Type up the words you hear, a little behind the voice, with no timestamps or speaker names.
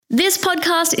This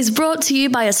podcast is brought to you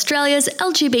by Australia's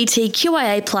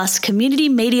LGBTQIA+ community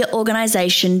media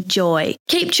organisation, Joy.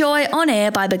 Keep Joy on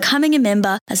air by becoming a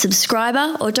member, a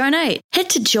subscriber or donate. Head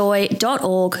to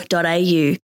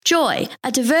joy.org.au. Joy,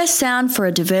 a diverse sound for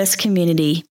a diverse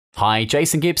community. Hi,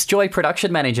 Jason Gibbs, Joy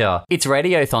Production Manager. It's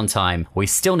Radiothon time. We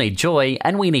still need Joy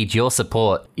and we need your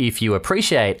support. If you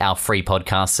appreciate our free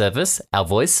podcast service, our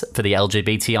voice for the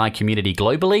LGBTI community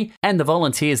globally, and the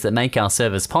volunteers that make our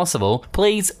service possible,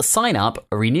 please sign up,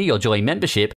 renew your Joy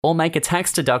membership, or make a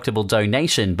tax-deductible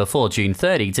donation before June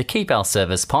 30 to keep our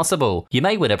service possible. You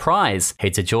may win a prize.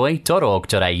 Head to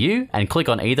joy.org.au and click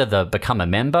on either the Become a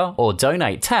Member or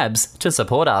Donate tabs to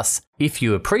support us. If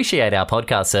you appreciate our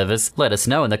podcast service, let us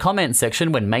know in the comments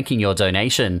section when making your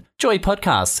donation. Joy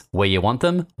Podcasts, where you want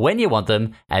them, when you want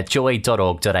them, at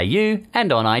joy.org.au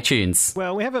and on iTunes.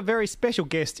 Well, we have a very special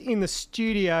guest in the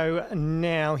studio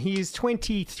now. He is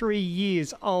 23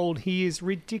 years old. He is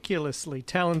ridiculously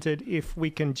talented if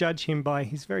we can judge him by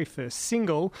his very first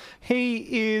single.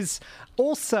 He is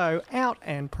also out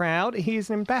and proud. He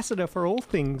is an ambassador for all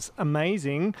things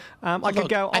amazing. I could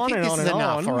go on and on and on.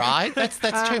 I think this is enough, all right?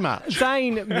 That's too much.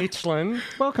 Zain Mitchlan,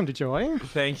 welcome to Joy.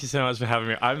 Thank you so much for having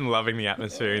me. I'm loving the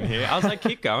atmosphere in here. I was like,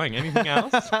 keep going. Anything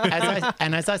else?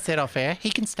 As I said off air, he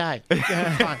can stay.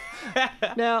 Fine.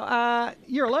 Now,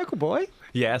 you're a local boy.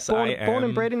 Yes, I am. Born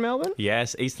and bred in Melbourne?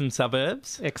 Yes, eastern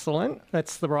suburbs. Excellent.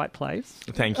 That's the right place.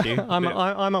 Thank you. I'm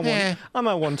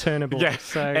a one-turner boy. Yeah,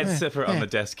 so it's separate on the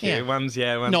desk here. Yeah. One's,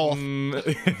 one... North.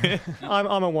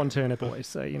 I'm a one-turner boy,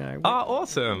 so, you know. Oh,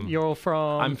 awesome. You're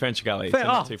from... I'm French Gully, so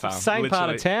not too far. Same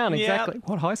part of town, Yeah. exactly.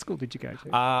 What high school did you go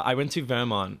to? I went to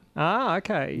Vermont. Ah,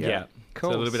 okay. Yeah.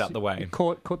 Cool. So a little bit up the way.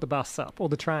 Caught the bus up, or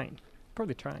the train.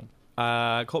 Probably the train.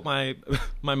 Caught my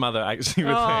mother actually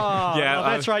with me. Yeah,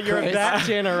 that's right. You're of that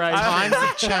generation. Times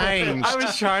have changed. I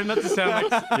was trying not to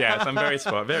sound like... Yes, I'm very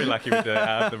sport. Very lucky with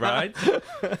the ride.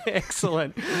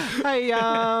 Excellent. Hey,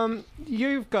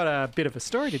 you've got a bit of a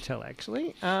story to tell,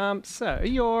 actually. So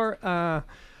you're...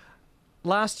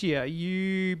 last year,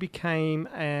 you became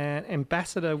an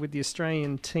ambassador with the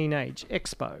Australian Teenage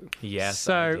Expo. Yes,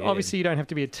 So I did. obviously you don't have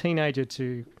to be a teenager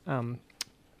to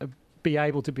be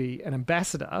able to be an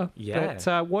ambassador. Yeah.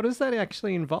 But what does that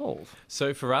actually involve?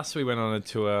 So for us, we went on a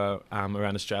tour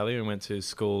around Australia and went to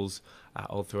schools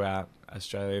all throughout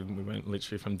Australia. We went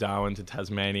literally from Darwin to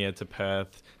Tasmania to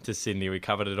Perth to Sydney. We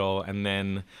covered it all. And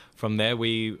then from there,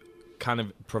 we kind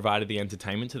of provided the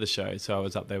entertainment to the show. So I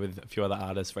was up there with a few other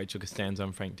artists, Rachel Costanzo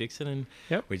and Frank Dixon, and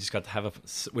we just got to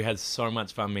we had so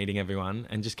much fun meeting everyone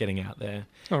and just getting out there.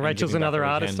 Well, Rachel's another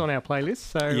artist on our playlist,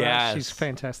 so she's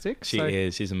fantastic. She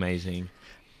is. She's amazing.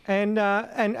 And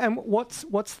what's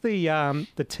the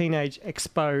Teenage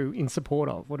Expo in support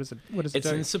of? What does it do? It's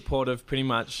in support of pretty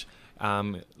much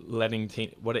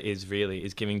what it is really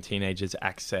is giving teenagers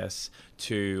access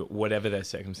to whatever their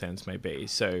circumstance may be.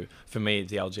 So for me,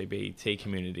 the LGBT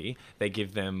community, they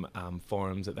give them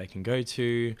forums that they can go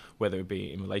to, whether it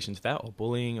be in relation to that or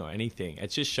bullying or anything.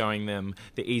 It's just showing them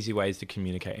the easy ways to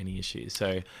communicate any issues.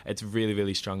 So it's a really,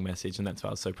 really strong message, and that's why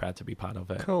I was so proud to be part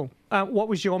of it. Cool. What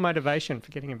was your motivation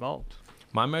for getting involved?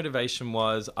 My motivation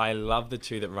was I love the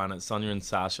two that run it, Sonia and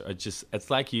Sasha. It's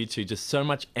like you two, just so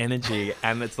much energy,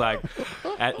 and it's like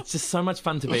it's just so much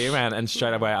fun to be around. And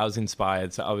straight away, I was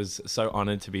inspired. So I was so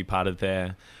honoured to be part of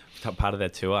their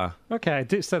tour. Okay,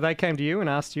 so they came to you and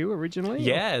asked you originally?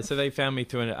 Yeah, so they found me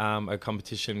through a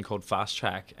competition called Fast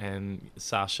Track, and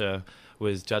Sasha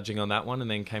was judging on that one,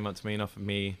 and then came up to me and offered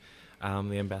me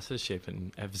the ambassadorship,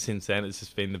 and ever since then it's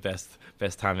just been the best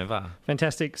time ever.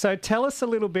 Fantastic. So tell us a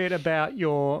little bit about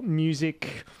your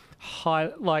music.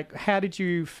 How did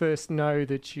you first know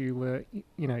that you were,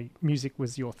 music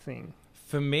was your thing?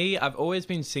 For me, I've always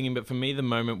been singing, but for me, the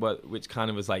moment which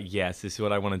kind of was like, yes, this is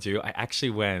what I want to do. I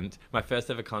actually went, my first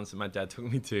ever concert my dad took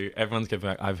me to, everyone's going to be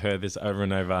like, I've heard this over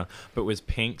and over, but was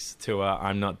Pink's tour,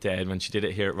 I'm Not Dead, when she did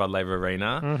it here at Rod Laver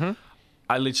Arena. Mm-hmm.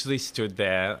 I literally stood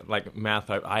there, like, mouth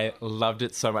open. I loved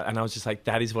it so much. And I was just like,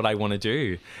 that is what I want to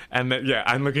do. And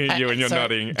I'm looking at you and you're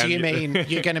nodding. Do you mean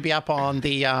you're going to be up on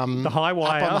the high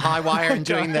wire? Up on the high wire and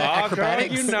doing the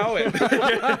acrobatics? Girl, you know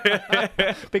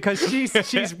it. Because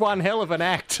she's one hell of an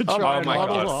act to try and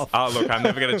model off. Oh, look, I'm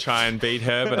never going to try and beat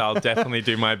her, but I'll definitely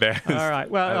do my best. All right.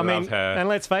 Well, I mean, love her. And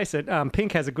let's face it,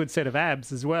 Pink has a good set of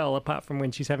abs as well, apart from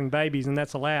when she's having babies, and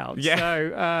that's allowed.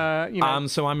 Yeah. So,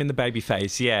 so I'm in the baby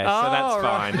face, yeah. So that's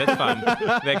fine. That's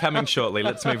fine. They're coming shortly.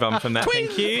 Let's move on from that. Twing!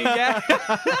 Thank you. Yeah.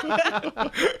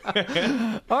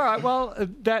 All right. Well,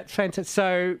 that's fantastic.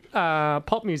 So,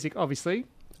 pop music, obviously.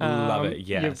 Love it,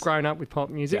 yes. You've grown up with pop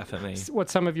music. Definitely.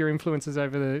 What's some of your influences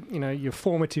over your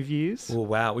formative years? Oh,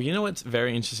 wow. Well, you know what's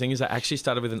very interesting is I actually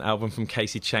started with an album from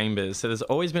Casey Chambers. So there's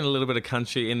always been a little bit of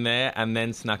country in there, and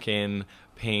then snuck in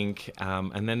Pink,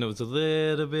 and then there was a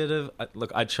little bit of...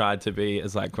 Look, I tried to be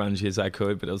as like grungy as I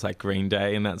could, but it was like Green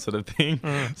Day and that sort of thing.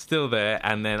 Still there.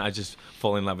 And then I just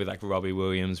fall in love with like Robbie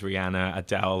Williams, Rihanna,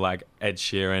 Adele, like Ed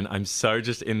Sheeran. I'm so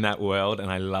just in that world,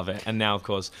 and I love it. And now, of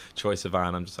course, Troye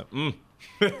Sivan, I'm just like,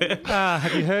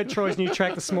 Have you heard Troy's new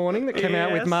track this morning that came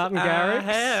out with Martin Garrix? I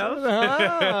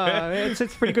have. It's a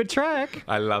pretty good track.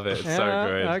 I love it. So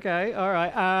good. Okay, all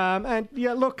right. And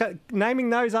yeah, look,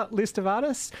 naming those list of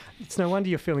artists, it's no wonder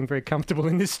you're feeling very comfortable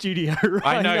in this studio right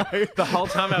I know. now. The whole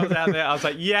time I was out there, I was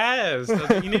like, yes. I was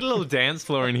like, you need a little dance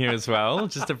floor in here as well,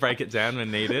 just to break it down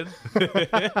when needed.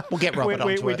 We'll get Robert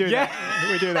onto we it. do that.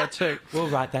 We do that too. We'll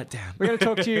write that down. We're going to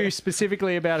talk to you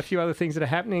specifically about a few other things that are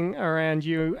happening around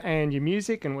you and your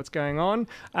music and what's going on.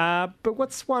 But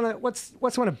what's one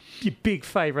of your big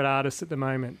favourite artists at the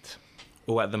moment?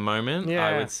 Well, at the moment, Yeah.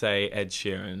 I would say Ed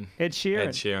Sheeran. Ed Sheeran. Ed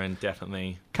Sheeran,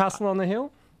 definitely. Castle on the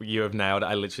Hill. You have nailed it.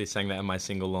 I literally sang that in my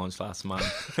single launch last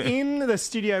month. In the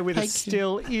studio with us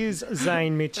still is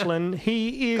Zain Mitchlan.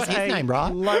 He is Got his name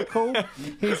right. local.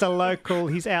 He's a local.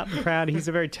 He's out and proud. He's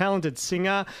a very talented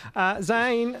singer.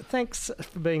 Zain, thanks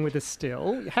for being with us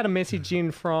still. Had a message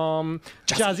in from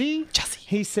Juzzy.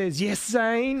 He says, yes,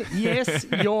 Zain, yes,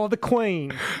 you're the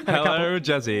queen. Hello,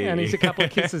 Juzzy. And he's a couple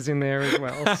of kisses in there as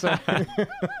well.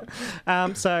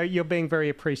 So, so you're being very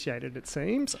appreciated, it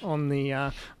seems, on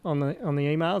the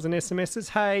emails and SMSs.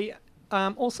 Hey,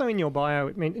 also in your bio,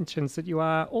 it mentions that you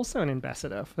are also an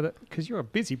ambassador for because you're a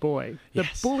busy boy. The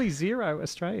Yes. Bully Zero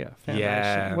Australia Foundation.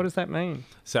 Yeah. What does that mean?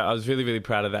 So I was really, really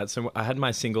proud of that. So I had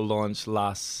my single launch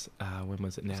last, when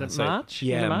was it now? Was it So, March?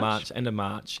 Yeah, End of March? end of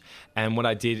March. And what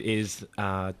I did is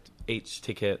each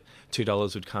ticket,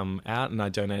 $2 would come out, and I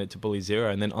donated to Bully Zero.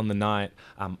 And then on the night,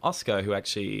 Oscar, who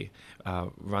actually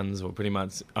runs or pretty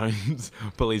much owns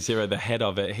Bully Zero, the head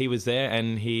of it, he was there,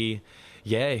 and he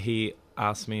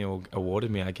asked me or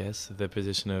awarded me, I guess, the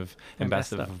position of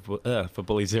ambassador for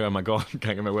Bully Zero. My God,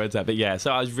 can't get my words out. But yeah,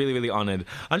 so I was really, really honoured.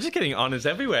 I'm just getting honours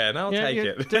everywhere, and I'll take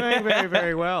you're it. doing very,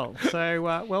 very well. So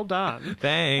well done.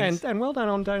 Thanks. And well done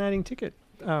on donating ticket.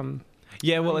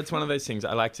 Yeah, well, it's one of those things.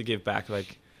 I like to give back.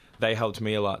 Like, they helped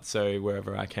me a lot, so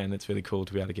wherever I can, it's really cool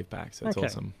to be able to give back. So it's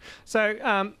awesome.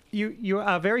 So you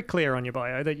are very clear on your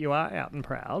bio that you are out and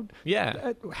proud.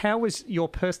 Yeah. How was your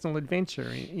personal adventure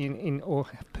in or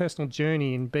personal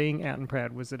journey in being out and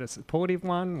proud? Was it a supportive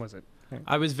one? Was it?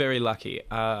 I was very lucky.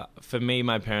 For me,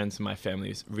 my parents and my family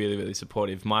was really, really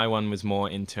supportive. My one was more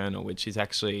internal, which is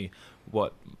actually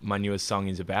what my newest song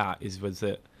is about, was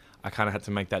that I kind of had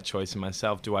to make that choice in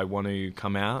myself. Do I want to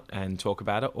come out and talk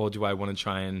about it, or do I want to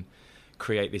try and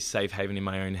create this safe haven in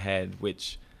my own head,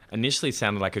 which initially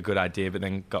sounded like a good idea, but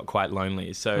then got quite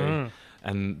lonely. So,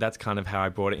 and that's kind of how I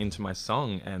brought it into my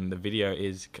song. And the video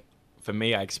is, for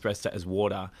me, I expressed it as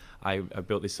water. I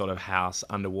built this sort of house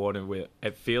underwater where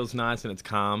it feels nice and it's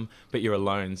calm, but you're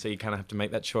alone. So you kind of have to make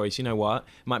that choice. You know what?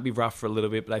 It might be rough for a little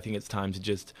bit, but I think it's time to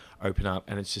just open up,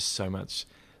 and it's just so much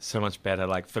better.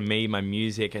 Like, for me, my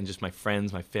music and just my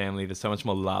friends, my family, there's so much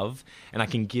more love, and I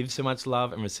can give so much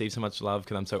love and receive so much love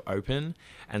because I'm so open,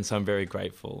 and so I'm very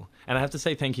grateful. And I have to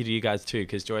say thank you to you guys too,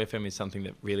 because Joy FM is something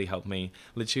that really helped me.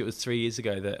 Literally, it was 3 years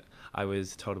ago that I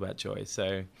was told about Joy,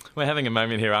 so we're having a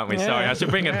moment here, aren't we? Yeah. Sorry, I should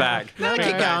bring it back. No,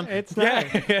 keep going.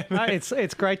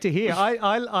 It's great to hear.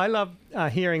 I love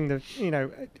hearing the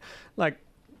like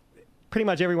pretty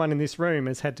much everyone in this room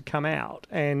has had to come out,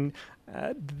 and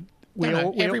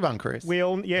everyone, Chris.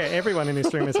 Everyone in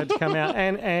this room has had to come out,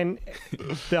 and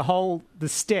the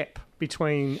step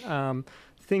between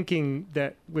thinking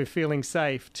that we're feeling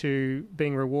safe to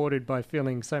being rewarded by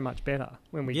feeling so much better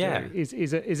when we do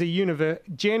is a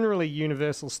generally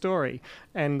universal story,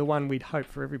 and the one we'd hope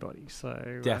for everybody.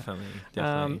 So Definitely.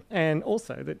 And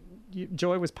also that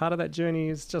Joy was part of that journey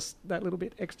is just that little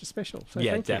bit extra special. So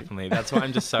Yeah, thank you. definitely. That's why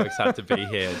I'm just so excited to be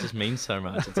here. It just means so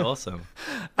much. It's awesome.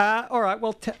 All right.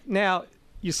 Well, now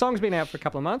your song's been out for a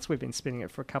couple of months. We've been spinning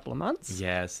it for a couple of months.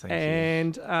 Yes, thank you.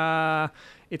 And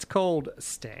it's called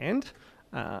Stand.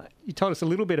 You told us a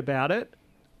little bit about it,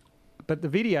 but the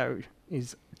video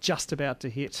is just about to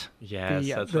hit Yes,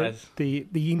 the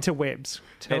interwebs.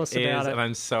 Tell us about it. And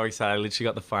I'm so excited. I literally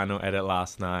got the final edit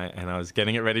last night, and I was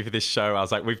getting it ready for this show. I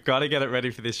was like, we've got to get it ready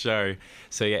for this show.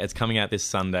 So yeah, it's coming out this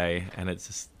Sunday, and it's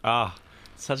just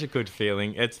Such a good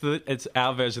feeling. It's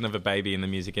our version of a baby in the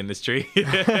music industry.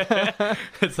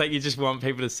 It's like you just want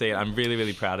people to see it. I'm really,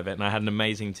 really proud of it. And I had an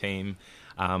amazing team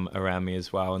around me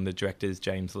as well. And the director is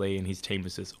James Lee, and his team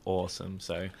was just awesome.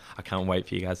 So I can't wait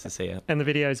for you guys to see it. And the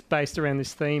video is based around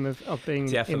this theme of being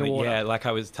Definitely, in the water. yeah. Like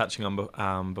I was touching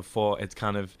on before, it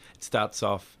starts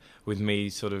off with me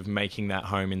sort of making that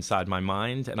home inside my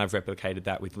mind, and I've replicated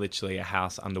that with literally a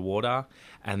house underwater.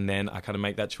 And then I kind of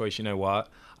make that choice, you know what?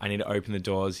 I need to open the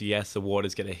doors. Yes, the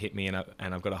water's going to hit me, and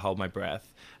I've got to hold my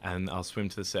breath, and I'll swim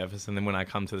to the surface. And then when I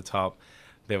come to the top,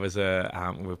 there was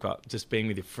we've got just being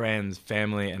with your friends,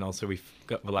 family, and also we're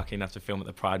lucky enough to film at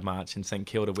the Pride March in St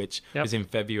Kilda, which was in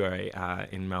February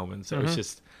in Melbourne. So it was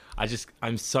just...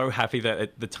 I'm so happy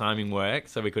that the timing worked,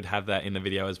 so we could have that in the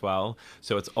video as well.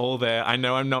 So it's all there. I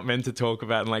know I'm not meant to talk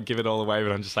about and like give it all away,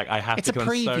 but I'm just like, I have it's to. It's a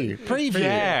preview. Preview.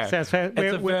 Yeah. Sounds fair.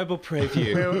 It's a verbal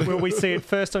preview. Will we see it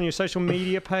first on your social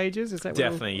media pages? Is that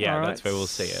definitely? Yeah, right. That's where we'll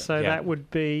see it. So that would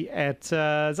be at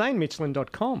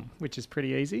zainmitchlan.com, which is pretty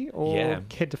easy, or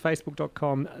head to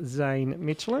facebook.com Zain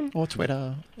Mitchlan, or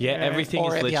Twitter. Yeah, everything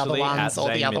or is literally at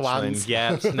Zain the other Mitchlan. ones.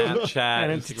 Yeah,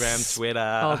 Snapchat, Instagram, Twitter.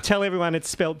 I'll tell everyone it's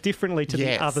spelt differently to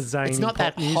the other Zain. It's not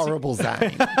that horrible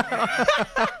Zain.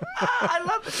 I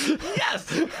love it.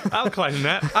 Yes, I'll claim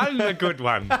that. I'm a good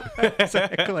one.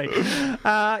 Exactly.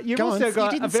 You've also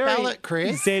got you a very spell it,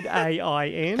 Chris.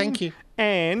 ZAIN. Thank you.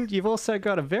 And you've also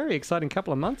got a very exciting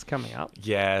couple of months coming up.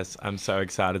 Yes, I'm so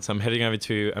excited. So I'm heading over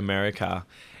to America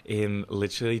in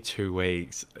literally 2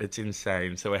 weeks. It's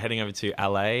insane. So we're heading over to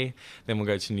LA, then we'll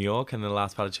go to New York, and then the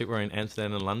last part of the trip we're in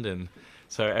Amsterdam and London.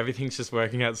 So everything's just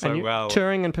working out so well.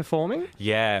 Touring and performing?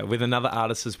 Yeah, with another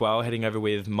artist as well, heading over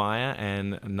with Maya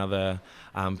and another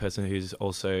person who's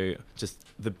also just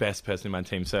the best person in my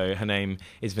team. So her name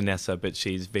is Vanessa, but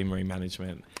she's V-Marie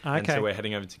Management. Okay. And so we're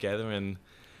heading over together, and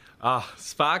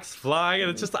sparks flying,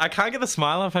 and it's just, I can't get the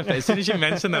smile off my face. As soon as you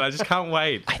mention that, I just can't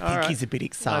wait. I think he's a bit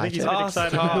excited. I think he's a bit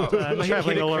excited about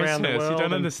travelling all around the world. You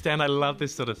don't understand. I love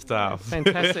this sort of stuff.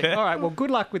 Fantastic. All right, well,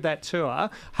 good luck with that tour.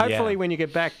 Hopefully when you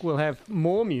get back, we'll have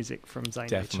more music from Zain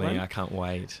Definitely, Mitchlan. I can't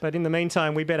wait. But in the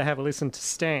meantime, we better have a listen to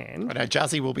Stan. I know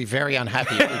Juzzy will be very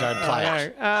unhappy if we don't play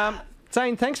it.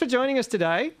 Zain, thanks for joining us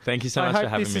today. Thank you so much for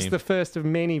having me. I hope this is the first of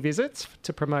many visits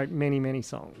to promote many, many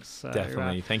songs. So,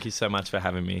 definitely. Thank you so much for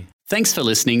having me. Thanks for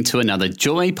listening to another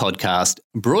Joy podcast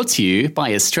brought to you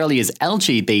by Australia's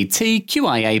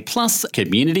LGBTQIA+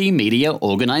 community media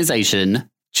organisation,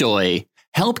 Joy.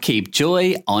 Help keep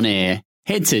Joy on air.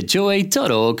 Head to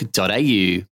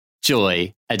joy.org.au.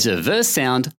 Joy, a diverse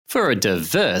sound for a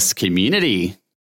diverse community.